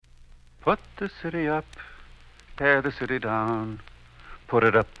Put the city up, tear the city down, put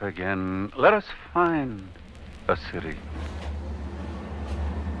it up again. Let us find a city.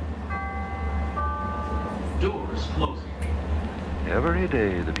 Doors closing. Every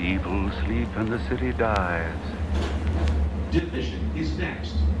day the people sleep and the city dies. Division is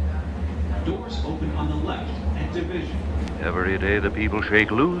next. Doors open on the left at Division. Every day the people shake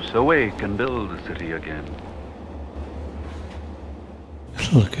loose, awake, and build the city again.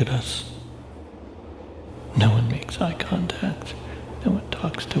 Look at us. No one makes eye contact. No one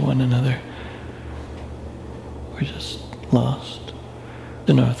talks to one another. We're just lost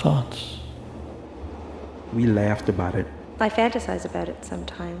in our thoughts. We laughed about it. I fantasize about it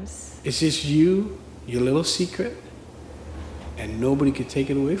sometimes. It's just you, your little secret, and nobody can take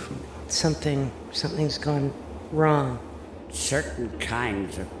it away from you. Something's gone wrong. Certain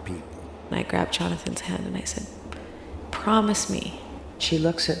kinds of people. I grabbed Jonathan's hand and I said, "Promise me." She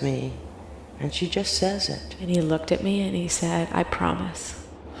looks at me and she just says it. And he looked at me and he said, "I promise."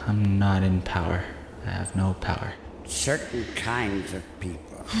 I'm not in power. I have no power. Certain kinds of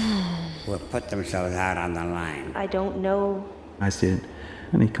people will put themselves out on the line. I don't know. I said,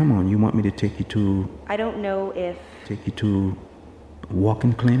 honey, come on, you want me to take you to a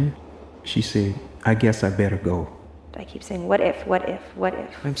walking clinic? She said, I guess I better go. I keep saying, what if?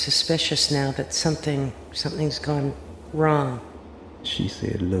 I'm suspicious now that something's gone wrong. She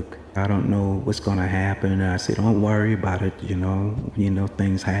said, look, I don't know what's going to happen. And I said, don't worry about it, you know,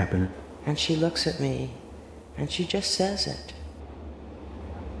 things happen. And she looks at me and she just says it.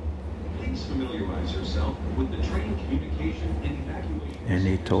 Please familiarize yourself with the train communication and evacuation. And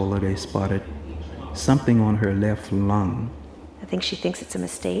they told her they spotted something on her left lung. I think she thinks it's a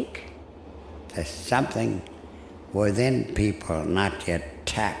mistake. There's something within people not yet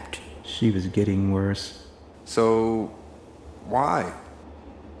tapped. She was getting worse. So, why?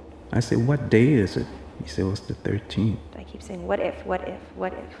 I said, what day is it? He said, it's the 13th. I keep saying, what if?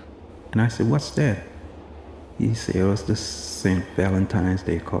 And I said, what's that? He said, it was the St. Valentine's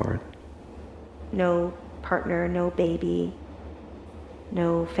Day card. No partner, no baby,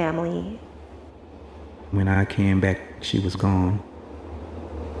 no family. When I came back, she was gone.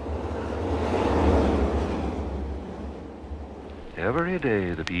 Every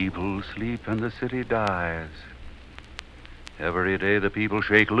day the people sleep and the city dies. Every day the people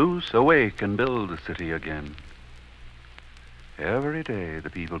shake loose, awake, and build the city again. Every day the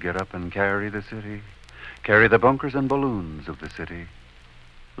people get up and carry the city, carry the bunkers and balloons of the city,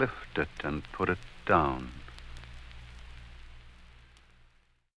 lift it and put it down.